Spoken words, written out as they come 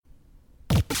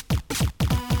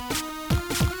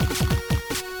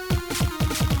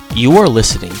You are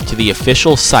listening to the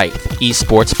official Scythe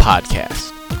Esports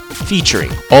Podcast, featuring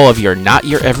all of your not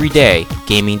your everyday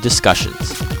gaming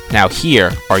discussions. Now here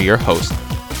are your hosts.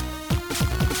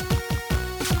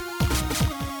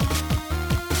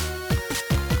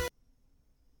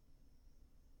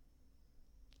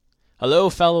 Hello,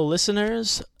 fellow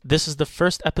listeners. This is the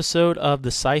first episode of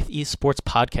the Scythe Esports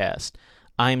Podcast.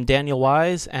 I'm Daniel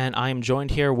Wise, and I am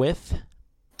joined here with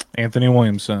Anthony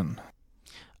Williamson.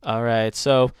 All right,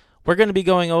 so we're going to be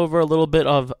going over a little bit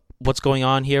of what's going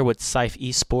on here with Scythe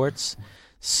Esports.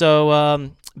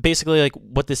 So basically, like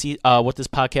what this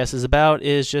podcast is about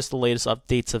is just the latest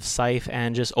updates of Scythe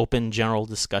and just open general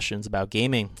discussions about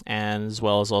gaming, and as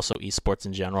well as also esports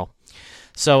in general.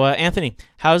 So Anthony,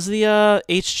 how's the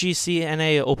HGC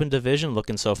NA Open Division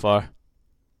looking so far?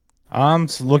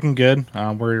 It's looking good.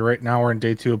 We're in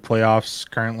day 2 of playoffs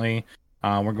currently.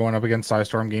 We're going up against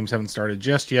Psystorm. Games haven't started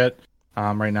just yet.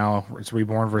 Right now it's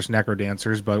Reborn versus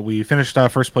Necrodancers, but we finished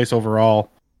first place overall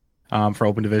for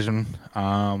Open Division.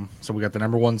 So we got the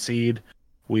number 1 seed.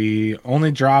 We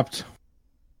only dropped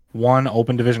 1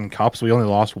 Open Division cup, so we only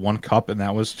lost 1 cup, and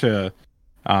that was to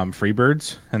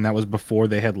Freebirds, and that was before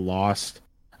they had lost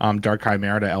Dark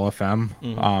Chimera to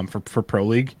LFM for Pro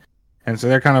League. And so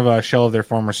they're kind of a shell of their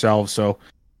former selves. So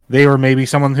they were maybe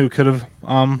someone who could have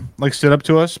stood up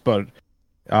to us, but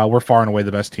we're far and away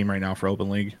the best team right now for Open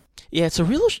League. Yeah, it's a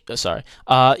real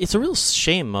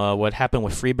shame what happened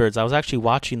with Freebirds. I was actually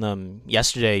watching them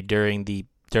yesterday during the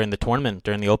tournament,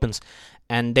 during the Opens,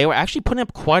 and they were actually putting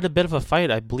up quite a bit of a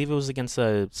fight. I believe it was against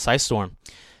Psystorm.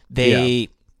 They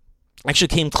actually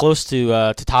came close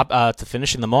to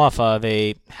finishing them off.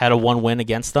 They had a 1 win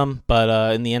against them,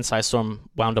 but in the end, Psystorm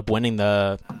wound up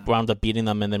beating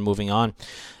them and then moving on.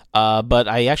 But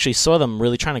I actually saw them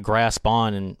really trying to grasp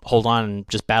on and hold on and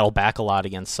just battle back a lot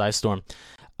against Psystorm.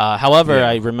 However,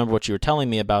 I remember what you were telling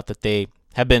me about that they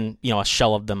have been, a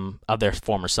shell of their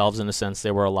former selves in a sense. They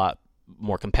were a lot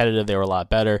more competitive. They were a lot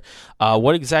better.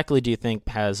 What exactly do you think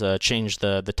has changed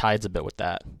the tides a bit with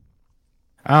that?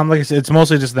 Like I said, it's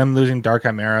mostly just them losing Dark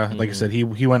Chimera. Mm-hmm. Like I said, he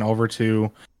went over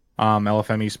to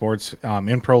LFM Esports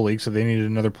in Pro League, so they needed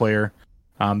another player.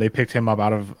 They picked him up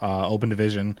out of Open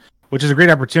Division, which is a great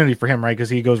opportunity for him, right?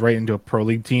 Because he goes right into a Pro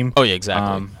League team. Oh, yeah,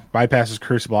 exactly. Bypasses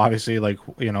Crucible, obviously.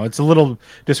 It's a little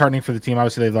disheartening for the team.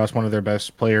 Obviously, they lost one of their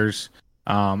best players.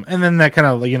 And then that kind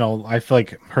of, I feel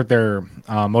like hurt their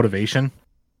motivation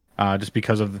just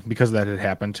because that had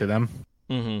happened to them.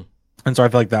 Mm-hmm. And so I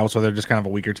feel like that was why they're just kind of a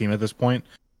weaker team at this point.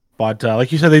 But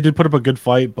like you said, they did put up a good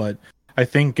fight. But I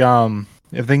think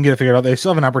if they can get it figured out, they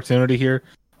still have an opportunity here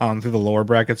through the lower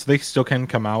brackets. They still can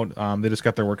come out. They just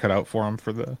got their work cut out for them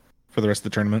for the rest of the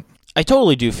tournament. I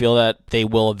totally do feel that they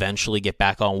will eventually get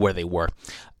back on where they were.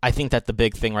 I think that the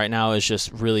big thing right now is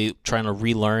just really trying to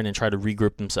relearn and try to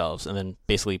regroup themselves and then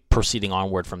basically proceeding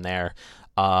onward from there.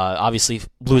 Obviously,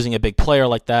 losing a big player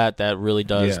like that really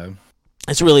does... Yeah.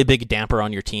 It's really a big damper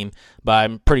on your team, but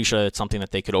I'm pretty sure it's something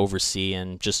that they could oversee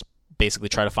and just basically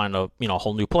try to find a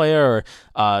whole new player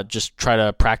or just try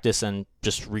to practice and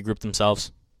just regroup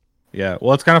themselves. Yeah,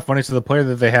 well, it's kind of funny. So the player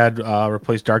that they had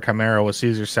replace Dark Chimera was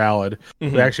Caesar Salad,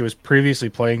 who actually was previously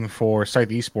playing for Scythe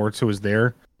Esports, who was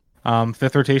their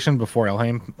 5th rotation before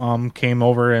Elheim came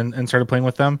over and started playing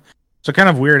with them. So kind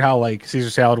of weird how Caesar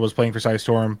Salad was playing for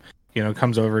Psystorm,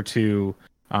 comes over to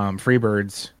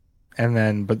Freebirds. And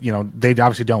then, but they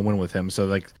obviously don't win with him,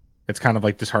 so it's kind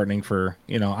of disheartening for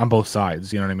on both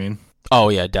sides. You know what I mean? Oh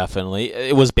yeah, definitely.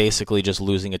 It was basically just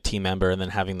losing a team member and then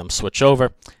having them switch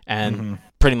over, and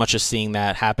pretty much just seeing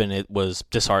that happen. It was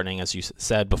disheartening, as you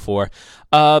said before.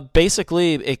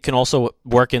 Basically, it can also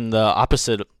work in the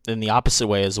opposite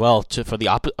way as well for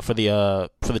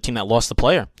the team that lost the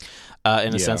player.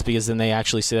 In a sense, because then they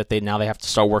actually see that they have to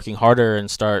start working harder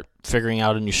and start figuring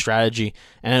out a new strategy,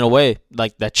 and in a way,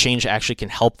 that change actually can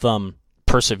help them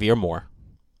persevere more.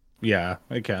 Yeah,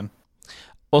 it can.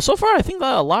 Well, so far, I think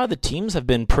that a lot of the teams have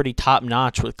been pretty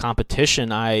top-notch with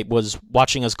competition. I was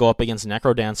watching us go up against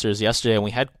Necrodancers yesterday, and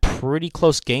we had pretty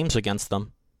close games against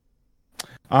them.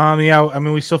 Yeah, I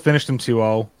mean, we still finished them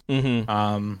 2-0.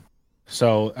 Mm-hmm.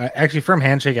 So actually, Firm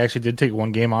Handshake actually did take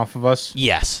 1 game off of us.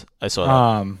 Yes, I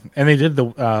saw that. And they did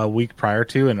the week prior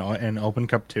to in Open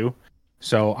Cup 2.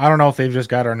 So I don't know if they've just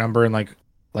got our number in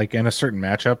in a certain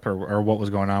matchup or what was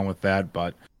going on with that.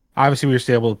 But obviously, we were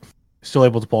still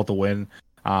able to pull out the win.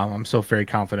 I'm still very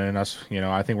confident in us.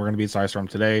 I think we're going to beat Psystorm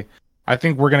today. I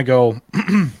think we're going to go.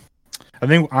 I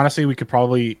think honestly, we could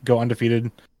probably go undefeated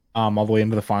all the way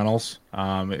into the finals.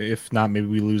 If not, maybe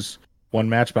we lose 1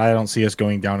 match, but I don't see us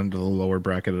going down into the lower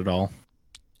bracket at all.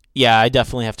 Yeah, I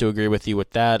definitely have to agree with you with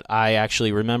that. I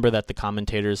actually remember that the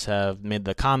commentators have made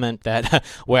the comment that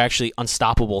we're actually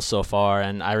unstoppable so far,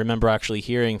 and I remember actually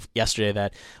hearing yesterday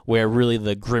that we're really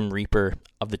the Grim Reaper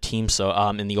of the team. So,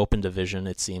 in the Open Division,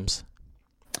 it seems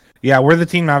Yeah, we're the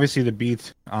team obviously to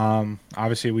beat.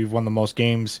 Obviously we've won the most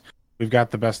games. We've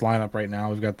got the best lineup right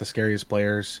now. We've got the scariest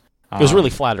players. it was really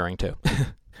flattering too.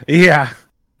 Yeah.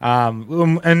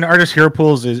 And our hero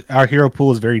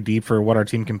pool is very deep for what our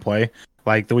team can play.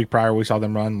 Like the week prior, we saw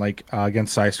them run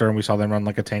against Systorm. We saw them run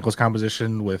like a tankless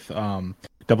composition with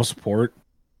double support.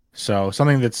 So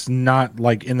something that's not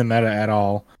like in the meta at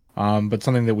all, but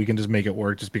something that we can just make it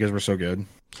work just because we're so good.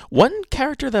 One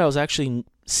character that I was actually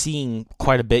seeing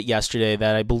quite a bit yesterday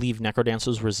that I believe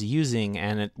Necrodancers was using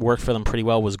and it worked for them pretty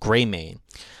well was Greymane.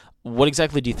 What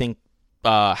exactly do you think?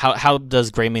 How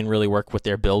does Greymane really work with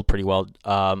their build pretty well?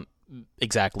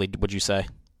 Exactly, would you say?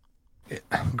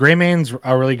 Greymane's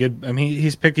a really good. I mean,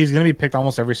 he's going to be picked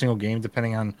almost every single game,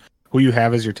 depending on who you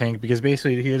have as your tank, because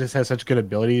basically he just has such good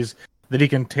abilities that he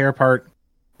can tear apart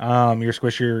your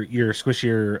squishier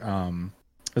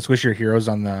heroes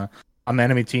on the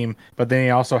enemy team. But then he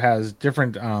also has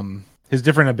different his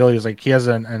different abilities. Like he has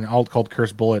an ult called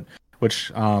Curse Bullet, which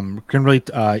can really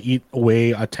eat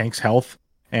away a tank's health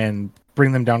and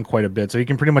bring them down quite a bit. So he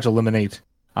can pretty much eliminate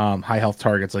high health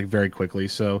targets like very quickly.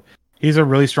 So he's a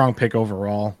really strong pick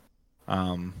overall.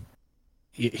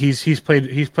 He's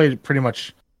played pretty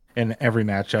much in every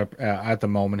matchup at the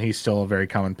moment. He's still a very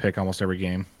common pick almost every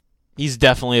game. He's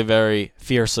definitely a very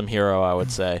fearsome hero, I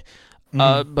would say.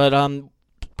 But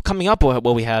coming up,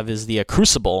 what we have is the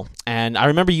Crucible, and I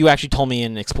remember you actually told me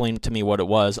and explained to me what it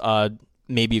was.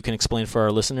 Maybe you can explain for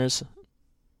our listeners.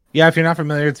 Yeah, if you're not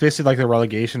familiar, it's basically like the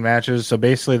relegation matches. So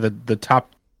basically, the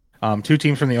top two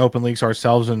teams from the Open League, so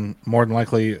ourselves and more than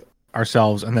likely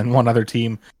ourselves, and then one other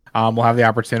team will have the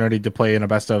opportunity to play in a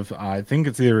best of. I think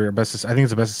it's a best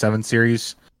of 7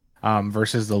 series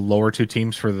versus the lower two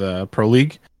teams for the Pro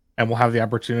League, and we'll have the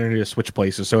opportunity to switch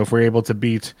places. So if we're able to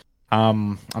beat,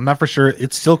 I'm not for sure.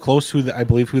 It's still close who I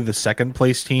believe who the second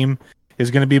place team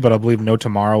is going to be, but I believe No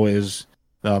Tomorrow is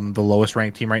the lowest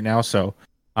ranked team right now. So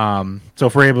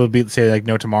if we're able to beat, say, like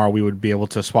No Tomorrow, we would be able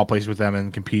to swap places with them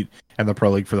and compete in the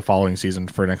Pro League for the following season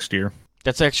for next year.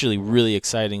 That's actually really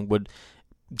exciting. Would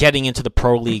getting into the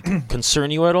Pro League concern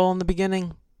you at all in the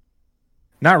beginning?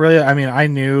 Not really. I mean, I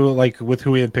knew, like, with who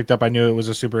we had picked up, I knew it was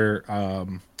a super,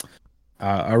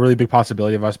 a really big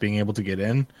possibility of us being able to get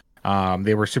in.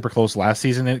 They were super close last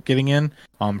season at getting in.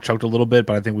 Choked a little bit,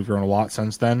 but I think we've grown a lot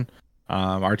since then.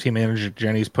 Our team manager,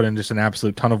 Jenny's put in just an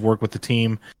absolute ton of work with the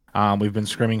team. We've been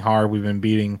scrimming hard. We've been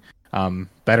beating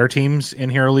better teams in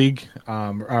Hero League,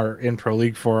 or in Pro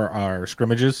League for our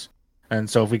scrimmages. And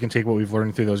so if we can take what we've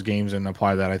learned through those games and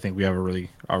apply that, I think we have a really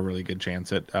good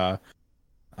chance at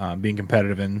being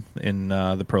competitive in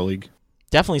the Pro League.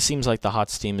 Definitely seems like the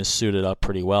HOTS team is suited up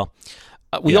pretty well.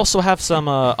 We also have some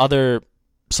other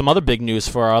big news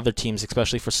for our other teams,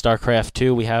 especially for StarCraft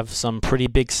 2. We have some pretty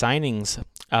big signings.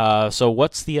 So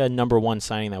what's the number one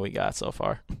signing that we got so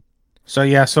far?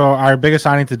 So our biggest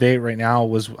signing to date right now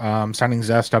was signing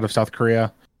Zest out of South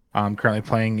Korea. Currently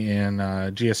playing in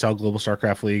GSL Global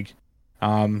StarCraft League.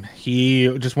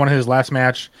 He just won his last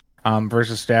match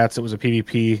versus Stats. It was a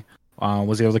PvP.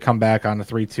 Was able to come back on a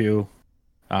 3-2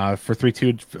 for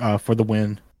 3-2 for the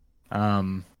win.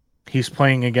 He's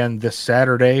playing again this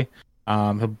Saturday.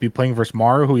 He'll be playing versus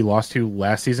Maru, who he lost to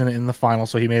last season in the final.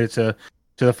 So he made it to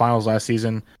the finals last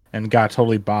season and got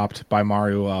totally bopped by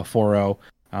Maru 4-0.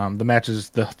 The matches,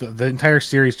 the entire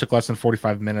series took less than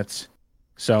 45 minutes.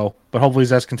 So, but hopefully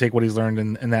Zest can take what he's learned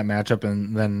in that matchup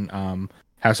and then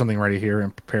have something ready here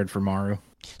and prepared for Maru.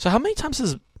 So how many times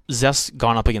has Zest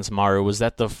gone up against Maru? Was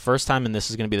that the first time and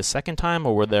this is going to be the second time,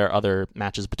 or were there other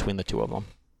matches between the two of them?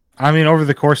 I mean, over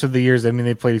the course of the years,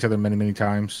 they played each other many, many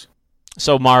times.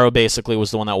 So Maru basically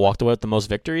was the one that walked away with the most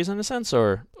victories in a sense,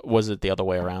 or was it the other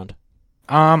way around?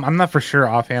 I'm not for sure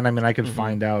offhand. I mean, I could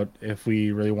find out if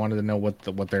we really wanted to know what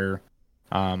their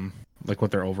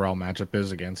overall matchup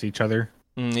is against each other.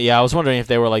 Yeah, I was wondering if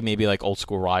they were maybe old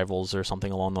school rivals or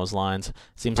something along those lines.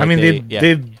 Seems like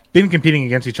they've been competing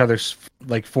against each other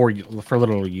for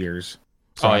literal years.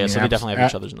 So, so they definitely have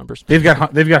each other's numbers. They've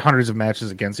got hundreds of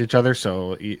matches against each other,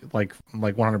 so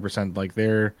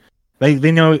 100%.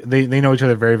 They know each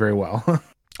other very, very well.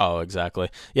 Oh, exactly.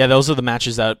 Yeah, those are the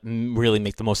matches that really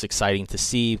make the most exciting to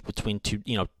see between two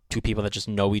people that just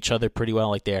know each other pretty well,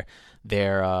 like their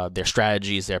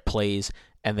strategies, their plays,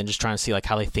 and then just trying to see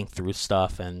how they think through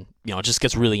stuff, and it just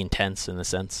gets really intense in a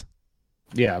sense.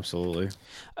 Yeah, absolutely.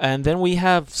 And then we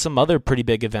have some other pretty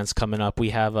big events coming up. We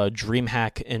have a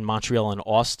DreamHack in Montreal and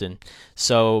Austin.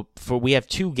 So we have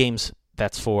two games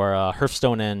that's for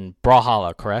Hearthstone and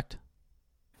Brawlhalla, correct?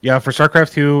 Yeah, for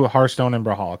StarCraft 2, Hearthstone, and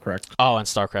Brawlhalla, correct. Oh, and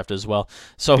StarCraft as well.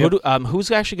 So Yep. who's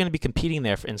actually going to be competing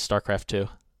there in StarCraft 2?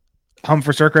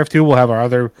 For StarCraft 2, we'll have our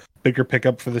other bigger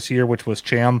pickup for this year, which was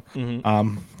Cham,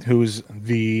 Mm-hmm. who's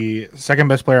the second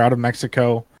best player out of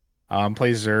Mexico,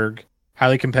 plays Zerg,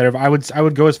 highly competitive. I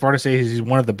would go as far to say he's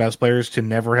one of the best players to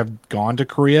never have gone to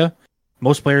Korea.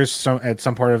 Most players at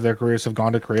some part of their careers have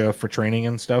gone to Korea for training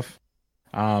and stuff.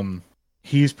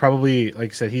 He's probably,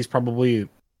 like I said,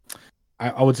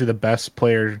 I would say the best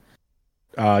player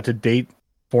to date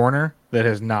foreigner that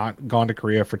has not gone to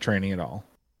Korea for training at all.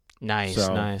 Nice,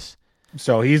 So, nice.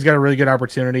 So he's got a really good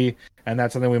opportunity, and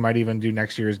that's something we might even do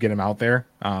next year is get him out there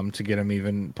to get him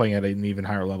even playing at an even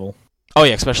higher level. Oh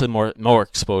yeah, especially more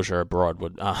exposure abroad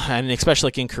would, and especially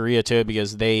like in Korea too,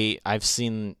 because I've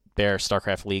seen their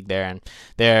StarCraft League there, and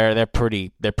they're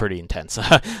pretty intense.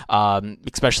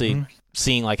 Especially Mm-hmm.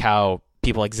 seeing like how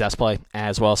people like Zest play,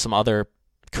 as well as some other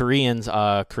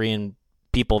Korean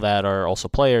people that are also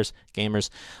players, gamers,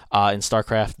 in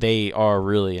StarCraft. They are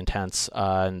really intense,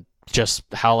 and just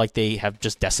how like they have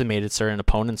just decimated certain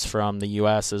opponents from the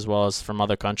U.S. as well as from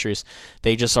other countries.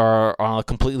 They just are on a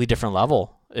completely different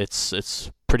level.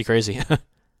 It's pretty crazy.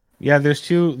 Yeah, there's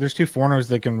two foreigners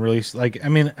that can really like. I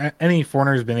mean, any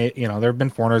foreigner has been there have been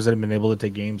foreigners that have been able to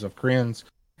take games of Koreans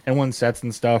and win sets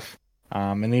and stuff,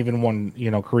 and even won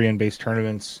Korean based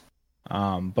tournaments.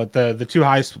 But the two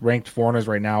highest ranked foreigners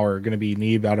right now are going to be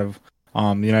Neeb out of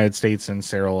the United States and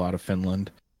Cyril out of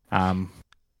Finland.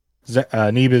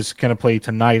 Neeb is going to play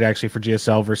tonight actually for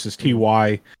GSL versus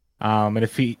TY. And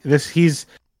if he's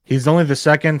only the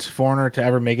second foreigner to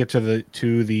ever make it to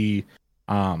the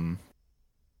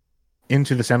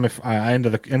into the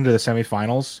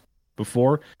semifinals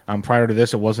before. Prior to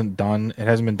this, it wasn't done. It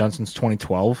hasn't been done since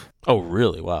 2012. Oh,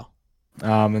 really? Wow.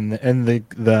 And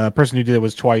the person who did it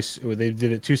was twice. They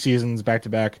did it 2 seasons back to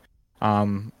back.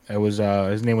 It was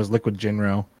his name was Liquid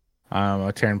Jinro,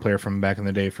 a Terran player from back in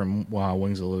the day from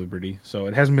Wings of Liberty. So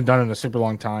it hasn't been done in a super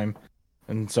long time,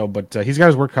 and so but he's got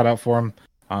his work cut out for him.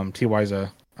 Ty's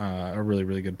a really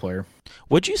really good player.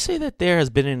 Would you say that there has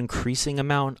been an increasing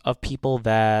amount of people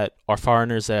that are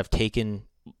foreigners that have taken,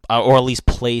 or at least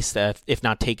placed, if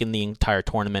not taken the entire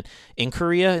tournament in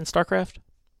Korea in StarCraft?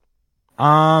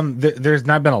 There's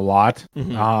not been a lot.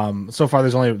 Mm-hmm. So far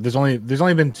there's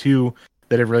only been 2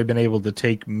 that have really been able to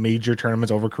take major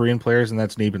tournaments over Korean players, and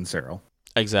that's Neeb and Cyril.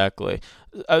 Exactly.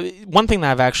 One thing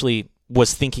that I've actually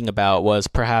was thinking about was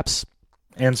perhaps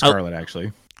And Scarlet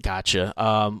actually. Gotcha.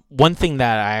 One thing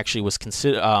that I actually was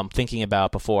thinking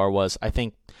about before was I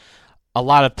think a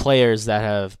lot of players that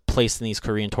have placed in these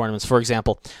Korean tournaments, for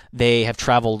example, they have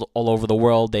traveled all over the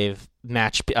world. They've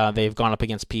gone up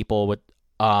against people with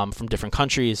from different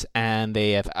countries, and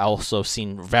they have also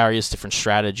seen various different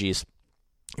strategies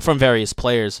from various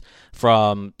players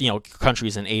from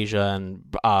countries in Asia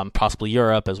and possibly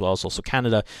Europe as well as also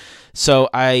Canada. So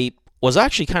I was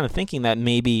actually kind of thinking that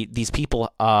maybe these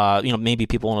people, maybe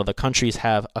people in other countries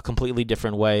have a completely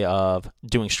different way of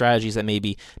doing strategies that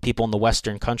maybe people in the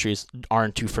Western countries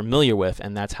aren't too familiar with,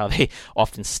 and that's how they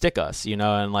often stick us, and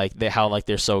how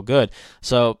they're so good.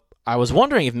 So I was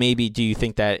wondering if maybe do you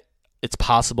think that it's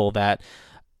possible that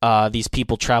these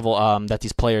people travel, that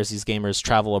these players, these gamers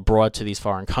travel abroad to these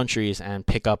foreign countries and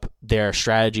pick up their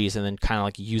strategies and then kind of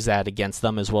like use that against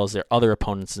them as well as their other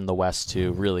opponents in the West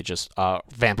to really just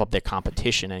vamp up their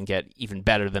competition and get even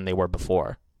better than they were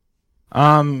before?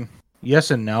 Yes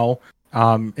and no.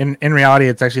 In reality,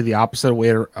 it's actually the opposite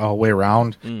way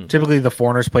around. Typically, the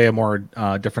foreigners play a more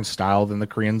different style than the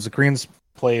Koreans. The Koreans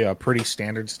play a pretty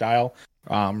standard style,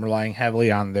 relying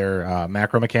heavily on their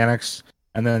macro mechanics,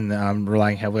 and then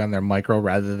relying heavily on their micro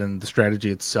rather than the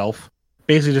strategy itself.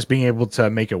 Basically, just being able to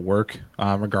make it work,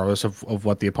 regardless of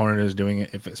what the opponent is doing,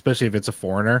 especially if it's a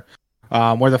foreigner.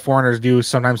 Where the foreigners do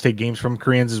sometimes take games from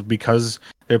Koreans is because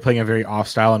they're playing a very off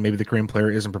style, and maybe the Korean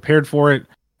player isn't prepared for it,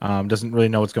 doesn't really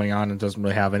know what's going on, and doesn't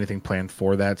really have anything planned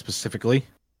for that specifically.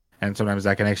 And sometimes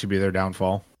that can actually be their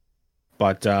downfall.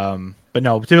 But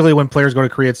no, typically when players go to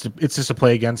Korea, it's just to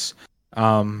play against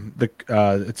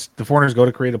it's the foreigners go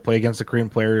to Korea to play against the Korean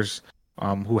players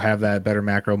who have that better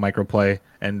micro play,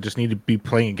 and just need to be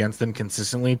playing against them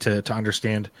consistently to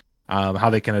understand how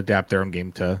they can adapt their own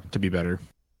game to be better.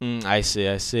 I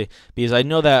see. Because I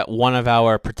know that one of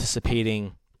our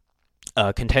participating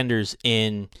contenders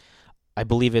in, I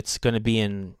believe it's going to be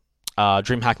in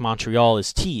DreamHack Montreal,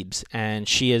 is Teebs, and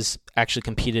she has actually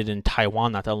competed in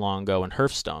Taiwan not that long ago in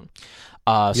Hearthstone.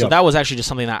 So that was actually just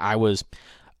something that I was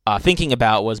thinking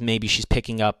about, was maybe she's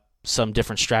picking up some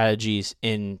different strategies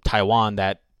in Taiwan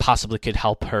that possibly could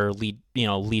help her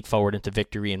lead forward into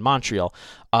victory in Montreal.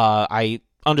 I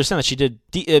understand that she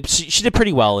did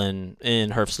pretty well in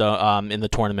Hearthstone, in the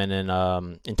tournament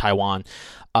in Taiwan.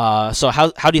 So how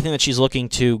do you think that she's looking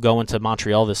to go into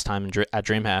Montreal this time at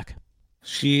DreamHack?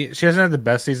 She hasn't had the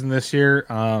best season this year.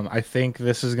 I think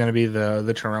this is going to be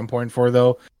the turnaround point for her,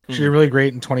 though. She did really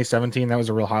great in 2017. That was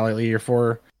a real highlight year for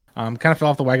her. Kind of fell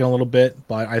off the wagon a little bit,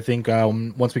 but I think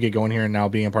once we get going here and now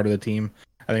being a part of the team,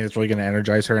 I think it's really going to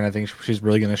energize her, and I think she's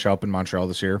really going to show up in Montreal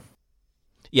this year.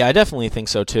 Yeah, I definitely think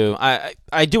so too.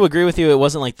 I do agree with you. It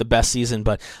wasn't like the best season,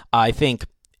 but I think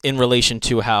in relation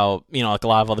to how, like a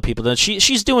lot of other people did,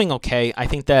 she's doing okay. I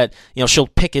think that, she'll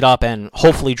pick it up, and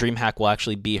hopefully DreamHack will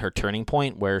actually be her turning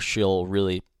point where she'll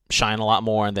really shine a lot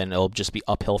more, and then it'll just be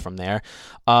uphill from there.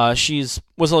 Was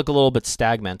like a little bit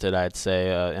stagnated, I'd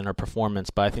say, in her performance,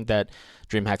 but I think that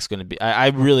DreamHack's going to be. I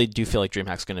really do feel like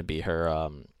DreamHack's going to be her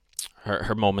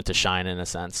moment to shine, in a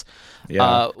sense.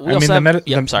 Yeah,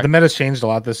 the meta's changed a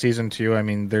lot this season too. I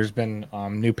mean, there's been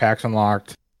new packs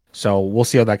unlocked, so we'll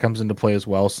see how that comes into play as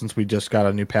well. Since we just got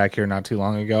a new pack here not too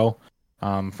long ago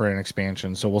for an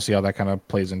expansion, so we'll see how that kind of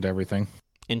plays into everything.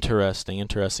 Interesting.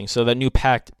 So that new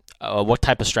pack, what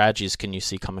type of strategies can you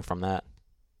see coming from that?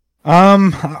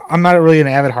 I'm not really an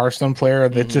avid Hearthstone player.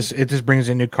 It just brings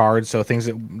in new cards, so things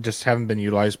that just haven't been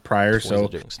utilized prior. So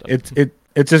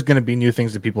it's just going to be new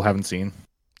things that people haven't seen.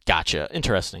 Gotcha.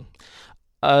 Interesting.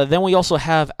 Then we also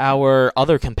have our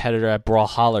other competitor at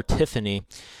Brawlhalla, Tiffany,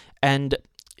 and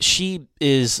she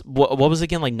is what was it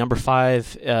again, like number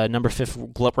 5, number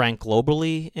 5th ranked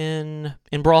globally in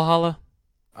Brawlhalla.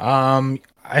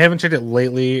 I haven't checked it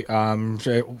lately.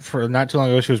 For not too long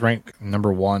ago, she was ranked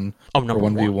number 1. Oh, number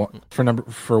 1 for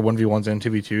 1v1s and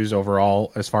 2v2s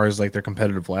overall, as far as like their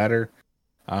competitive ladder.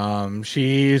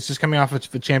 She's just coming off of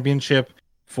the championship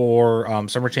for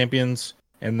Summer Champions,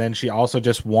 and then she also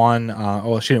just won.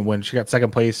 She didn't win. She got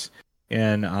second place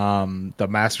in the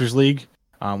Masters League,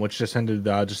 which just ended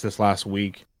just this last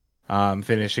week,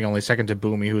 finishing only second to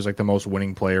Boomy, who's like the most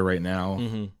winning player right now.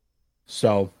 Mm-hmm.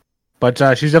 So. But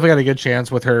she's definitely got a good chance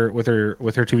with her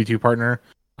 2v2 partner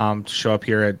to show up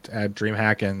here at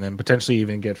DreamHack, and then potentially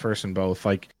even get first in both.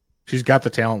 Like, she's got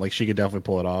the talent. Like, she could definitely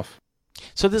pull it off.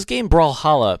 So this game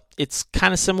Brawlhalla, it's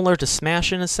kind of similar to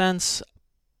Smash in a sense.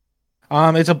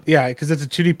 Because it's a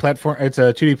 2D platform. It's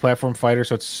a 2D platform fighter,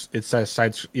 so it's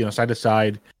side to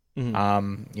side.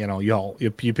 Mm-hmm.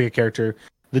 You pick a character.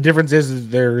 The difference is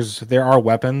there are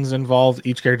weapons involved.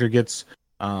 Each character gets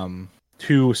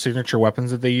 2 signature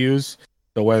weapons that they use.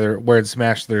 So where in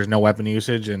Smash there's no weapon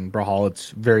usage, and Brawlhalla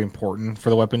it's very important for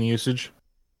the weapon usage.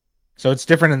 So it's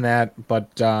different in that,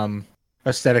 but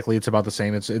aesthetically it's about the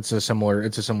same. It's a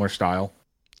similar style.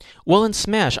 Well, in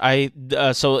Smash,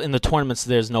 so in the tournaments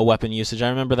there's no weapon usage. I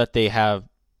remember that they have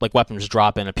like weapons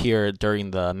drop and appear during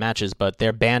the matches, but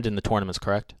they're banned in the tournaments,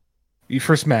 correct?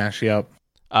 For Smash, yep.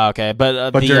 Okay,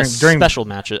 but during special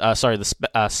matches,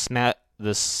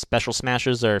 the special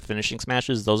smashes or finishing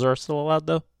smashes, those are still allowed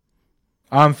though?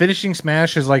 Finishing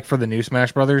smash is like for the new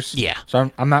Smash Brothers. Yeah.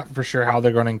 So I'm not for sure how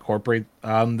they're going to incorporate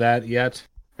that yet.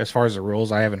 As far as the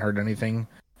rules, I haven't heard anything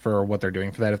for what they're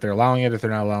doing for that. If they're allowing it, if they're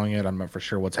not allowing it, I'm not for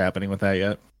sure what's happening with that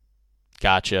yet.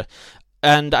 Gotcha.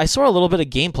 And I saw a little bit of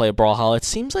gameplay of Brawlhalla. It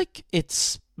seems like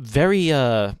it's very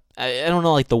I don't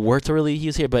know like the word to really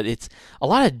use here, but it's a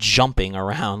lot of jumping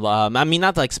around. I mean,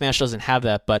 not like Smash doesn't have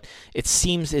that, but it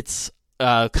seems it's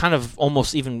kind of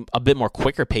almost even a bit more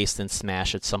quicker paced than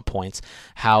Smash at some points.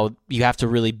 How you have to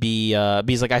really be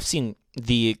because like I've seen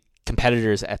the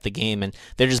competitors at the game and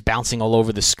they're just bouncing all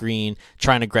over the screen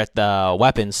trying to get the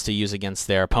weapons to use against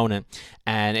their opponent,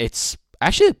 and it's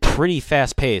actually pretty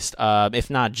fast paced, if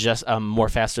not just more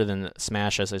faster than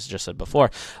Smash, as I just said before.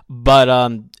 But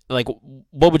like,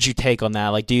 what would you take on that?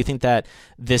 Like, do you think that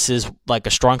this is like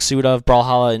a strong suit of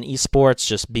Brawlhalla in esports,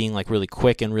 just being like really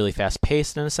quick and really fast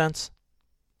paced in a sense?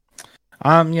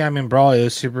 Yeah, I mean, Brawl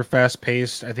is super fast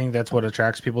paced. I think that's what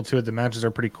attracts people to it. The matches are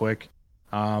pretty quick.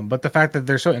 But the fact that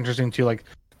they're so interesting too, like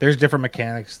there's different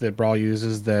mechanics that Brawl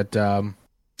uses that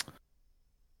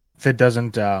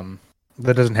doesn't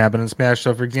happen in Smash.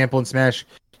 So for example, in Smash,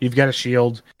 you've got a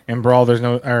shield. In Brawl, in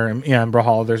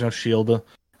Brawlhalla, there's no shield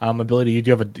ability. You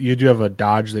do have a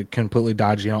dodge that completely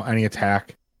dodge any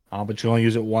attack, but you only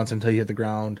use it once until you hit the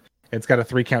ground. It's got a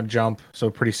 3 count jump,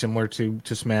 so pretty similar to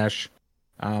Smash.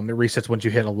 It resets once you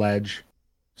hit a ledge.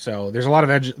 So there's a lot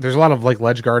of like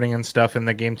ledge guarding and stuff in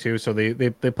the game too. So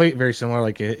they play it very similar.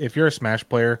 Like if you're a Smash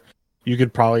player, you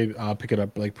could probably pick it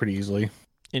up like pretty easily.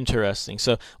 Interesting.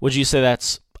 So would you say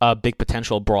that's big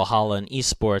potential Brawlhalla in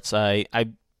esports. I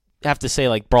have to say,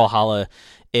 like, Brawlhalla,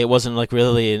 it wasn't like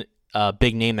really a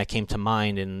big name that came to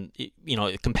mind in,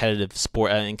 competitive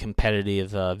sport and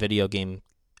competitive video game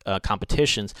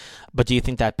competitions. But do you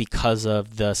think that because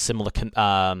of the similar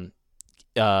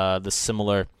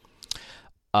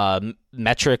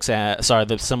metrics,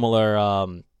 the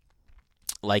similar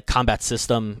like combat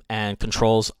system and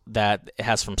controls that it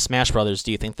has from Smash Brothers,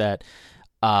 do you think that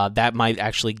that might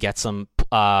actually get some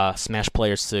Smash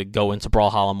players to go into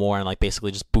Brawlhalla more and like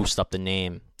basically just boost up the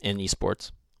name in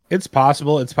esports? It's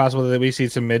possible. It's possible that we see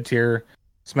some mid-tier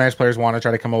Smash players want to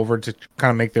try to come over to kind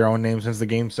of make their own name since the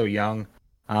game's so young.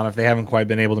 If they haven't quite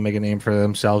been able to make a name for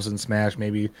themselves in Smash,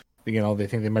 maybe they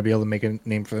think they might be able to make a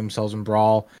name for themselves in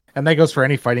Brawl, and that goes for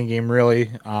any fighting game really.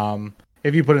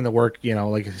 If you put in the work,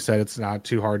 like I said, it's not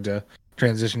too hard to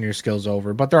transition your skills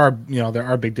over. But there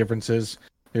are big differences.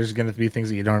 There's going to be things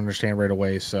that you don't understand right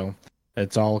away, so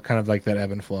it's all kind of like that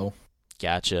ebb and flow.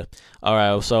 Gotcha. All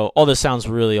right, so all this sounds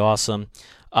really awesome.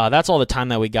 That's all the time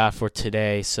that we got for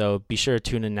today, so be sure to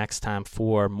tune in next time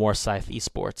for more Scythe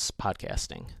Esports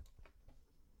podcasting.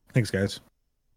 Thanks, guys.